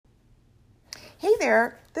Hey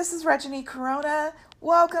there, this is Reggie Corona.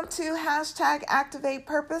 Welcome to hashtag Activate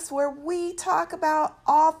Purpose, where we talk about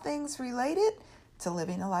all things related to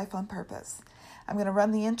living a life on purpose. I'm going to run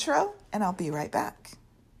the intro and I'll be right back.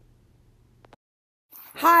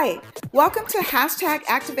 Hi, welcome to hashtag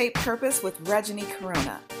Activate Purpose with Reggie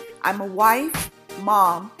Corona. I'm a wife,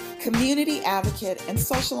 mom, community advocate, and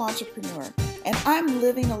social entrepreneur, and I'm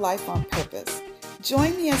living a life on purpose.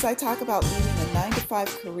 Join me as I talk about leaving a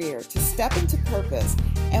 9-to-5 career to step into purpose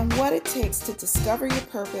and what it takes to discover your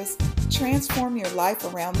purpose, transform your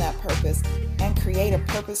life around that purpose, and create a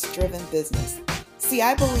purpose-driven business. See,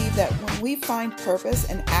 I believe that when we find purpose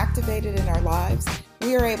and activate it in our lives,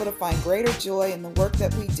 we are able to find greater joy in the work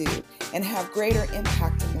that we do and have greater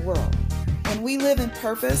impact in the world. When we live in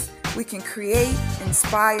purpose, we can create,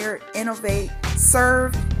 inspire, innovate,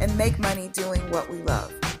 serve, and make money doing what we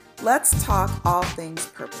love. Let's talk all things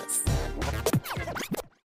purpose.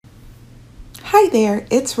 Hi there,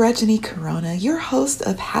 it's Reggie Corona, your host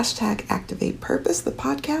of hashtag Activate Purpose, the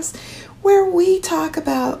podcast where we talk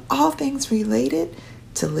about all things related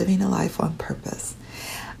to living a life on purpose.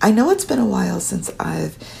 I know it's been a while since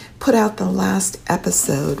I've put out the last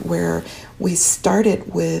episode where we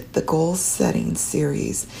started with the goal setting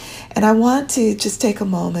series, and I want to just take a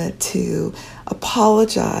moment to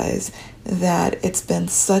apologize that it's been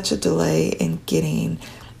such a delay in getting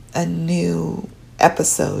a new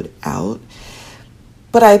episode out.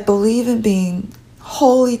 But I believe in being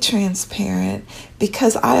wholly transparent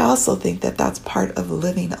because I also think that that's part of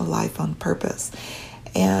living a life on purpose.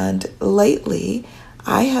 And lately,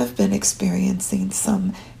 I have been experiencing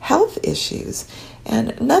some health issues,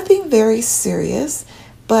 and nothing very serious,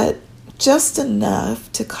 but just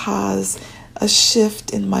enough to cause a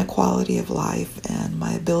shift in my quality of life and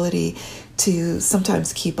my ability to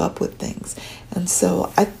sometimes keep up with things. And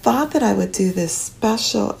so I thought that I would do this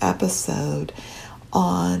special episode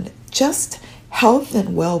on just health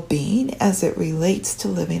and well-being as it relates to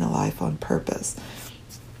living a life on purpose.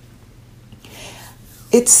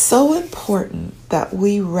 It's so important that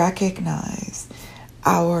we recognize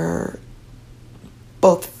our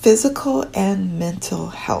both physical and mental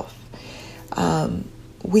health.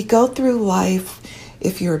 We go through life,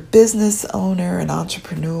 if you're a business owner, an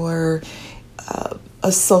entrepreneur,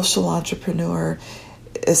 a social entrepreneur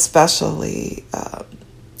especially,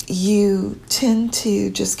 you tend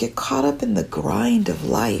to just get caught up in the grind of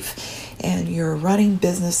life, and you're running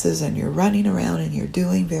businesses and you're running around and you're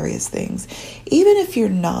doing various things, even if you're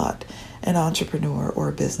not an entrepreneur or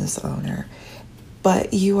a business owner,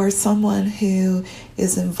 but you are someone who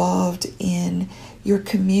is involved in your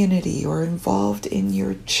community or involved in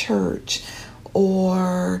your church,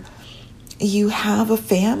 or you have a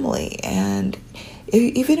family, and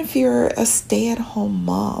even if you're a stay-at-home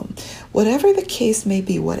mom, whatever the case may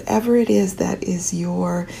be, whatever it is that is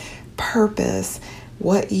your purpose,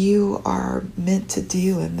 what you are meant to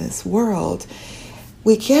do in this world,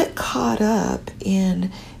 we get caught up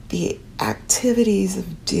in the activities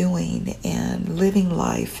of doing and living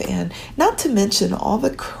life, and not to mention all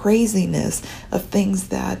the craziness of things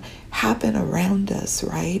that happen around us,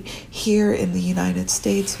 right? Here in the United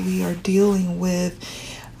States, we are dealing with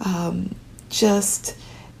just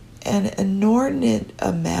an inordinate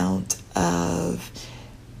amount of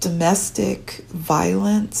domestic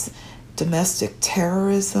violence, domestic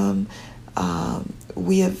terrorism.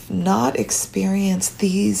 We have not experienced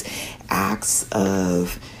these acts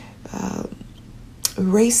of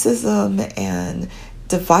racism and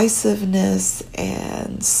divisiveness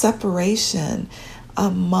and separation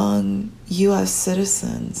among U.S.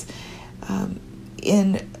 citizens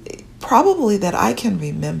in probably that I can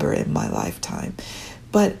remember in my lifetime.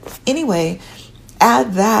 But anyway,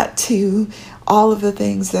 add that to all of the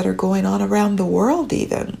things that are going on around the world,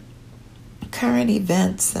 even current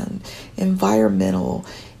events and environmental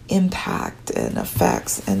impact and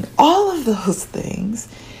effects, and all of those things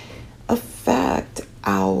affect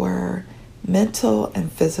our mental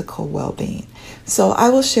and physical well-being. So I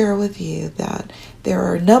will share with you that there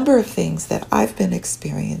are a number of things that I've been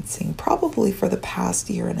experiencing probably for the past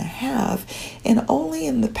year and a half, and only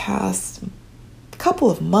in the past couple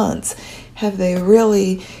of months have they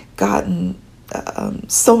really gotten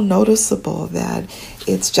so noticeable that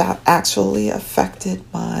it's actually affected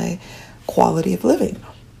my quality of living.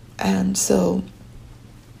 And so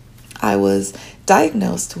I was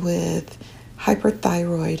diagnosed with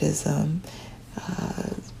hyperthyroidism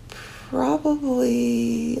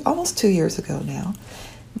probably almost 2 years ago now.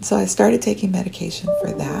 And so I started taking medication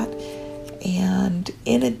for that. And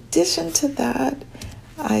in addition to that,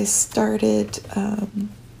 I started, I'm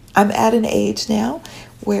at an age now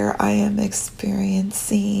where I am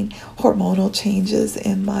experiencing hormonal changes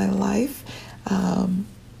in my life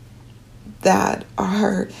that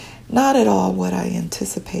are not at all what I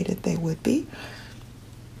anticipated they would be.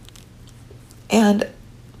 And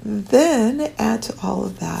then add to all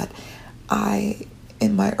of that, I,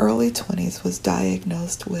 in my early 20s, was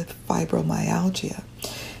diagnosed with fibromyalgia.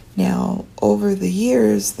 Now, over the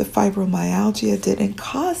years, the fibromyalgia didn't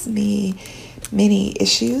cause me many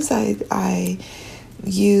issues. I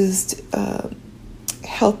used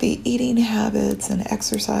healthy eating habits and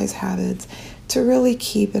exercise habits to really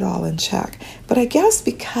keep it all in check. But I guess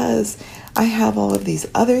because I have all of these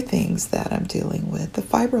other things that I'm dealing with, the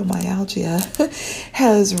fibromyalgia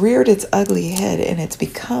has reared its ugly head and it's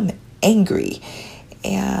become angry.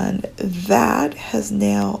 And that has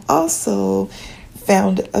now also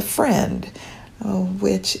found a friend,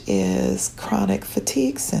 which is chronic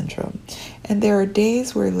fatigue syndrome. And there are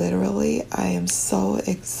days where literally I am so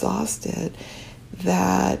exhausted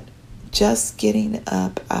that just getting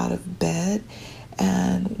up out of bed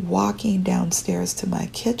and walking downstairs to my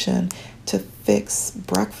kitchen to fix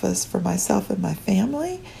breakfast for myself and my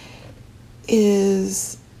family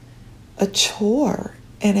is a chore,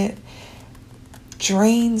 and it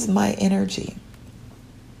drains my energy.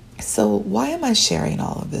 So why am I sharing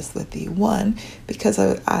all of this with you? One, because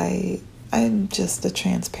I'm just a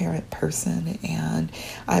transparent person, and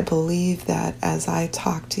I believe that as I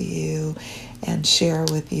talk to you and share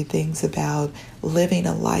with you things about living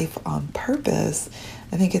a life on purpose,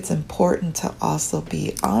 I think it's important to also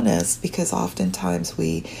be honest, because oftentimes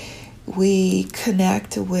we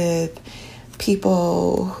connect with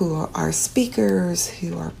people who are speakers,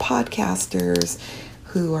 who are podcasters,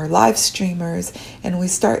 who are live streamers, and we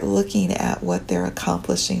start looking at what they're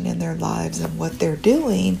accomplishing in their lives and what they're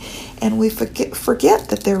doing, and we forget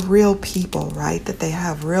that they're real people, right? That they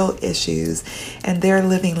have real issues and they're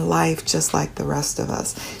living life just like the rest of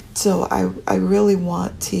us. So I really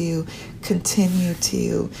want to continue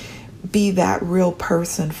to be that real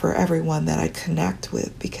person for everyone that I connect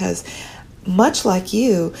with, because much like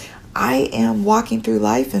you, I am walking through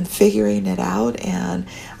life and figuring it out, and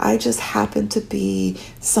I just happen to be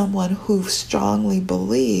someone who strongly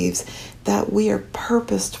believes that we are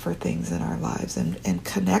purposed for things in our lives, and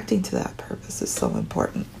connecting to that purpose is so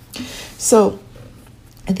important. So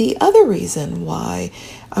the other reason why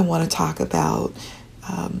I want to talk about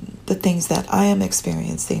the things that I am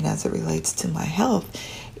experiencing as it relates to my health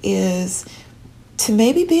is to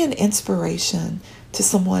maybe be an inspiration to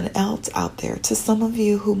someone else out there, to some of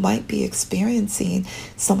you who might be experiencing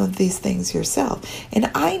some of these things yourself. And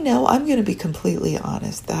I know, I'm going to be completely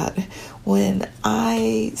honest, that when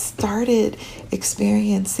I started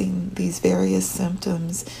experiencing these various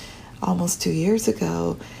symptoms almost 2 years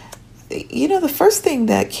ago, the first thing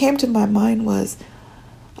that came to my mind was,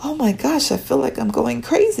 oh my gosh, I feel like I'm going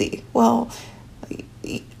crazy. Well,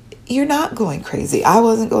 you're not going crazy. I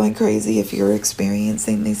wasn't going crazy. If you're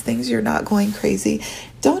experiencing these things, you're not going crazy.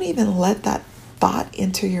 Don't even let that thought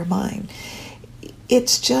enter your mind.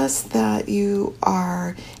 It's just that you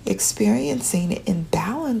are experiencing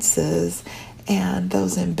imbalances, and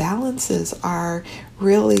those imbalances are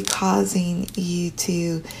really causing you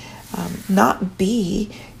to not be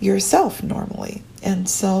yourself normally. And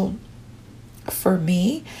so for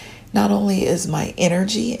me, not only is my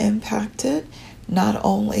energy impacted, not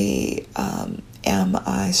only am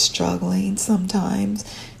I struggling sometimes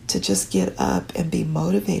to just get up and be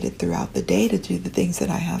motivated throughout the day to do the things that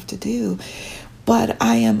I have to do, but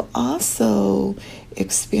I am also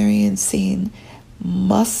experiencing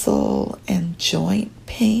muscle and joint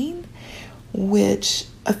pain, which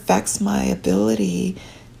affects my ability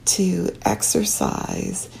to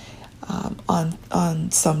exercise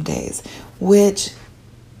on some days, which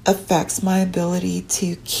affects my ability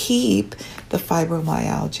to keep the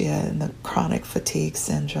fibromyalgia and the chronic fatigue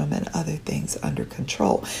syndrome and other things under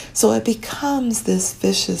control. So it becomes this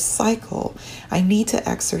vicious cycle. I need to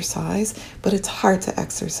exercise, but it's hard to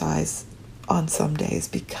exercise on some days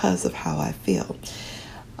because of how I feel.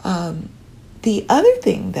 The other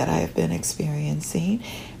thing that I have been experiencing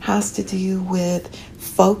has to do with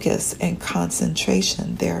focus and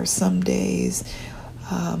concentration. There are some days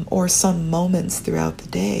or some moments throughout the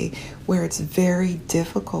day where it's very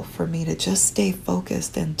difficult for me to just stay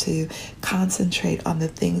focused and to concentrate on the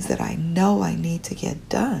things that I know I need to get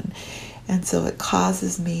done. And so it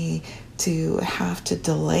causes me to have to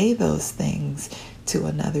delay those things to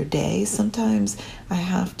another day. Sometimes I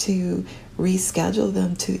have to reschedule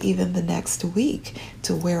them to even the next week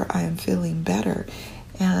to where I am feeling better.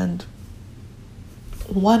 And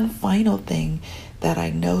one final thing that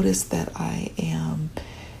I noticed that I am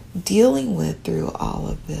dealing with through all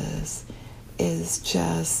of this is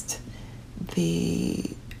just the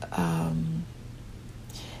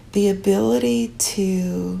ability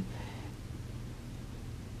to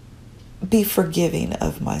be forgiving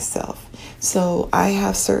of myself. So I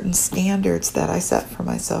have certain standards that I set for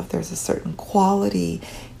myself. There's a certain quality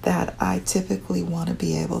that I typically want to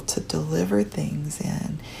be able to deliver things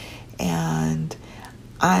in. And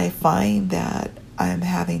I find that I'm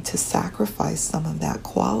having to sacrifice some of that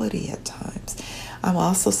quality at times. I'm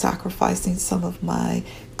also sacrificing some of my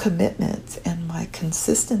commitments and my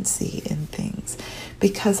consistency in things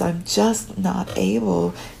because I'm just not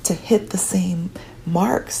able to hit the same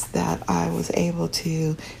marks that I was able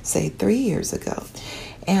to, say, 3 years ago.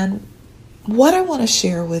 And what I want to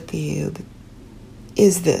share with you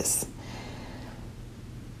is this.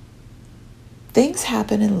 Things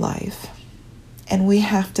happen in life, and we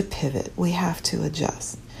have to pivot. We have to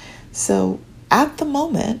adjust. So at the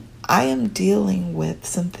moment, I am dealing with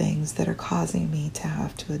some things that are causing me to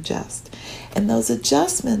have to adjust. And those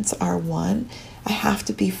adjustments are, one, I have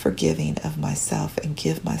to be forgiving of myself and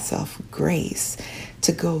give myself grace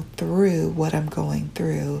to go through what I'm going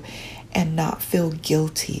through and not feel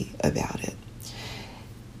guilty about it.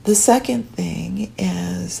 The second thing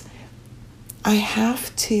is I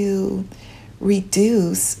have to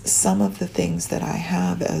reduce some of the things that I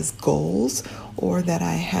have as goals or that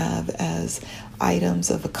I have as items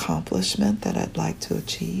of accomplishment that I'd like to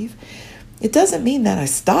achieve. It doesn't mean that I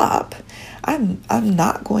stop. I'm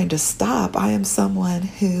not going to stop. I am someone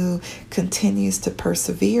who continues to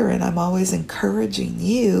persevere, and I'm always encouraging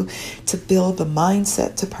you to build the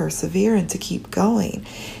mindset to persevere and to keep going.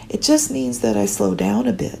 It just means that I slow down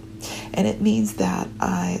a bit, and it means that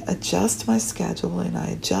I adjust my schedule and I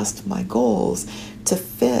adjust my goals to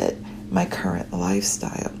fit my current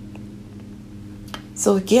lifestyle.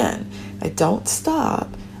 So again, I don't stop.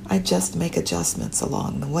 I just make adjustments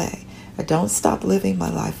along the way. I don't stop living my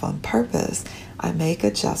life on purpose. I make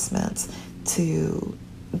adjustments to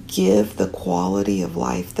give the quality of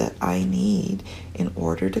life that I need in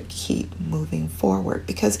order to keep moving forward.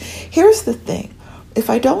 Because here's the thing. If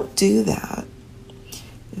I don't do that,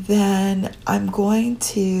 then I'm going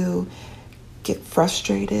to get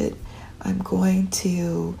frustrated. I'm going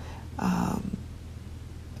to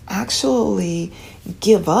actually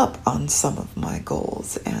give up on some of my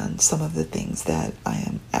goals and some of the things that I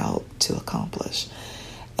am out to accomplish.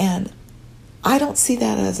 And I don't see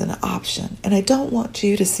that as an option. And I don't want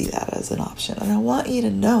you to see that as an option. And I want you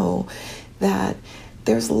to know that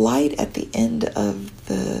there's light at the end of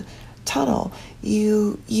the tunnel.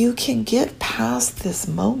 You can get past this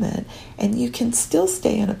moment and you can still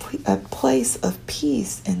stay in a place of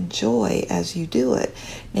peace and joy as you do it.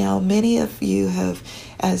 Now, many of you have,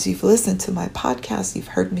 as you've listened to my podcast, you've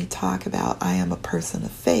heard me talk about I am a person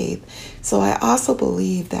of faith. So I also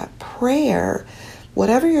believe that prayer,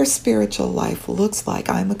 whatever your spiritual life looks like,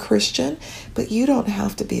 I'm a Christian, but you don't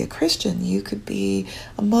have to be a Christian. You could be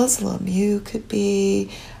a Muslim. You could be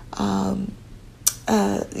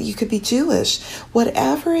Jewish.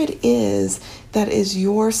 Whatever it is that is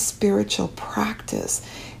your spiritual practice,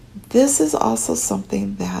 this is also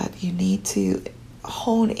something that you need to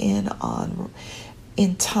hone in on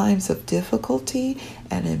in times of difficulty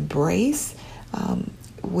and embrace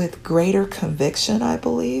with greater conviction, I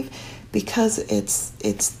believe, because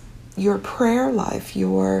it's your prayer life,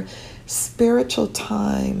 your spiritual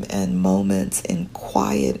time and moments in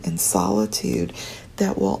quiet and solitude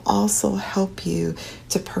that will also help you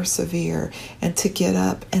to persevere and to get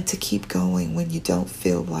up and to keep going when you don't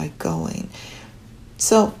feel like going.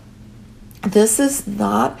 So this is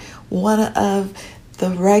not one of the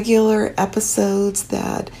regular episodes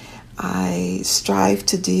that I strive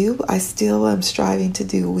to do. I still am striving to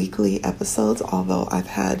do weekly episodes, although I've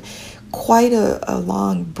had quite a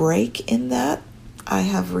long break in that. I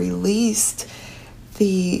have released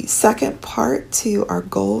the second part to our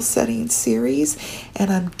goal setting series,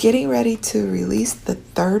 and I'm getting ready to release the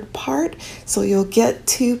third part. So you'll get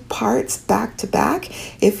 2 parts back to back.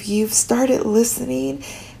 If you've started listening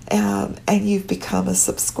and you've become a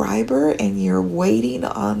subscriber and you're waiting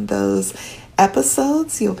on those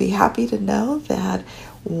episodes, you'll be happy to know that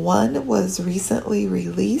one was recently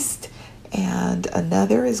released and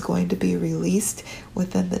another is going to be released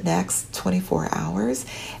within the next 24 hours.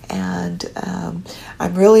 And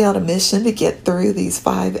I'm really on a mission to get through these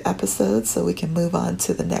 5 episodes so we can move on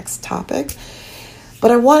to the next topic.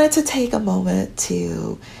 But I wanted to take a moment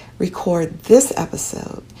to record this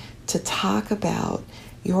episode to talk about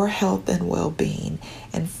your health and well-being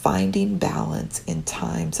and finding balance in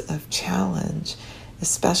times of challenge,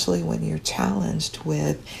 especially when you're challenged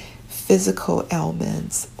with physical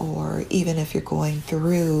ailments, or even if you're going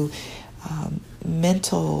through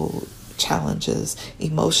mental challenges,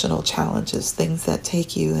 emotional challenges, things that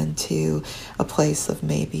take you into a place of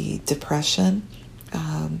maybe depression.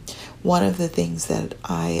 One of the things that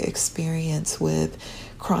I experience with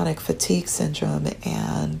chronic fatigue syndrome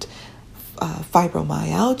and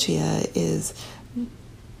fibromyalgia is,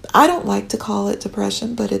 I don't like to call it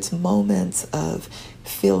depression, but it's moments of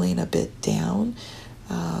feeling a bit down.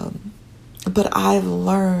 But I've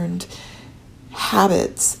learned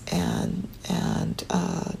habits and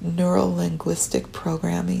neuro-linguistic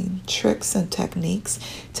programming tricks and techniques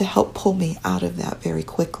to help pull me out of that very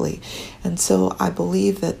quickly. And so I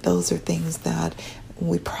believe that those are things that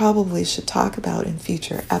we probably should talk about in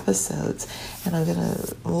future episodes. And I'm going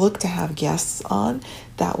to look to have guests on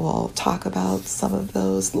that will talk about some of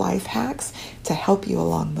those life hacks to help you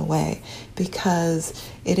along the way, because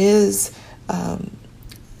it is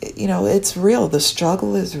it's real. The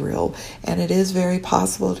struggle is real, and it is very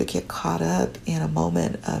possible to get caught up in a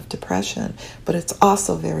moment of depression, but it's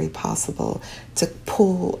also very possible to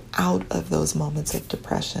pull out of those moments of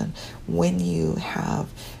depression when you have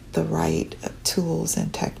the right tools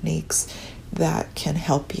and techniques that can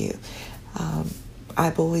help you. I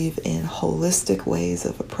believe in holistic ways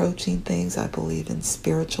of approaching things. I believe in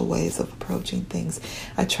spiritual ways of approaching things.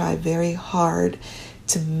 I try very hard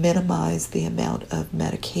to minimize the amount of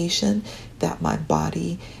medication that my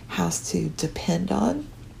body has to depend on.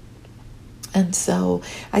 And so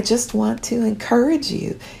I just want to encourage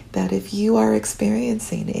you that if you are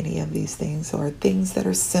experiencing any of these things or things that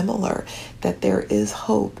are similar, that there is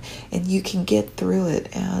hope and you can get through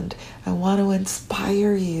it. And I want to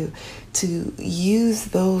inspire you to use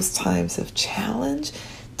those times of challenge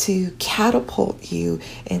to catapult you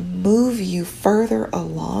and move you further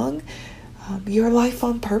along your life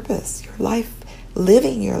on purpose,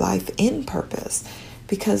 living your life in purpose,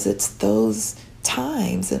 because it's those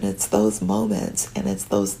times and it's those moments and it's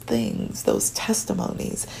those things, those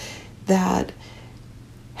testimonies that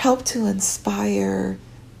help to inspire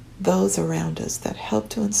those around us, that help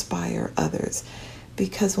to inspire others.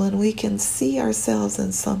 Because when we can see ourselves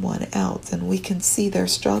in someone else and we can see their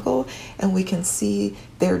struggle and we can see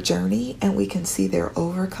their journey and we can see their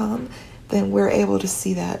overcome, then we're able to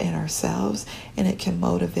see that in ourselves, and it can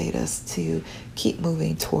motivate us to keep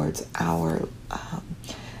moving towards our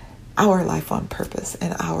life on purpose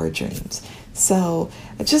and our dreams. So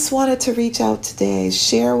I just wanted to reach out today,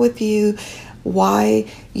 share with you why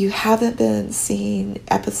you haven't been seeing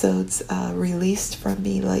episodes released from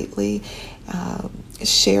me lately,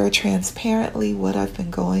 share transparently what I've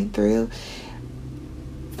been going through,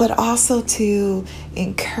 but also to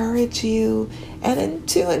encourage you and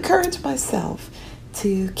to encourage myself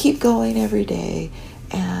to keep going every day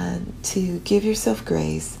and to give yourself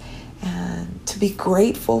grace and to be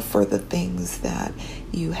grateful for the things that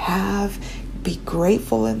you have. Be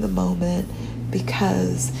grateful in the moment,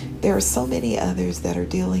 because there are so many others that are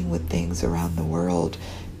dealing with things around the world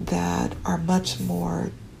that are much more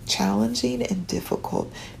challenging and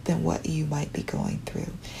difficult than what you might be going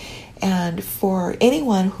through. And for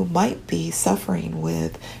anyone who might be suffering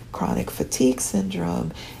with chronic fatigue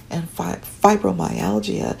syndrome and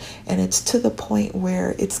fibromyalgia, and it's to the point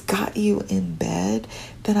where it's got you in bed,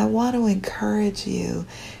 then I want to encourage you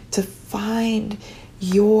to find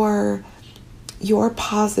your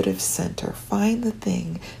positive center. Find the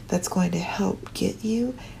thing that's going to help get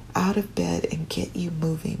you out of bed and get you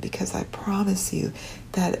moving, because I promise you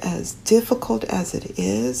that as difficult as it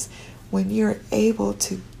is, when you're able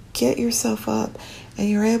to get yourself up and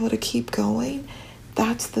you're able to keep going,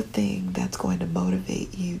 that's the thing that's going to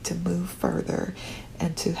motivate you to move further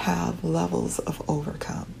and to have levels of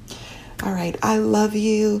overcome. All right, I love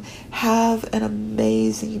you. Have an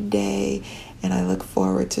amazing day, and I look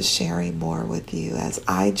forward to sharing more with you as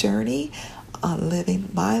I journey on living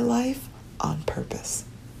my life on purpose.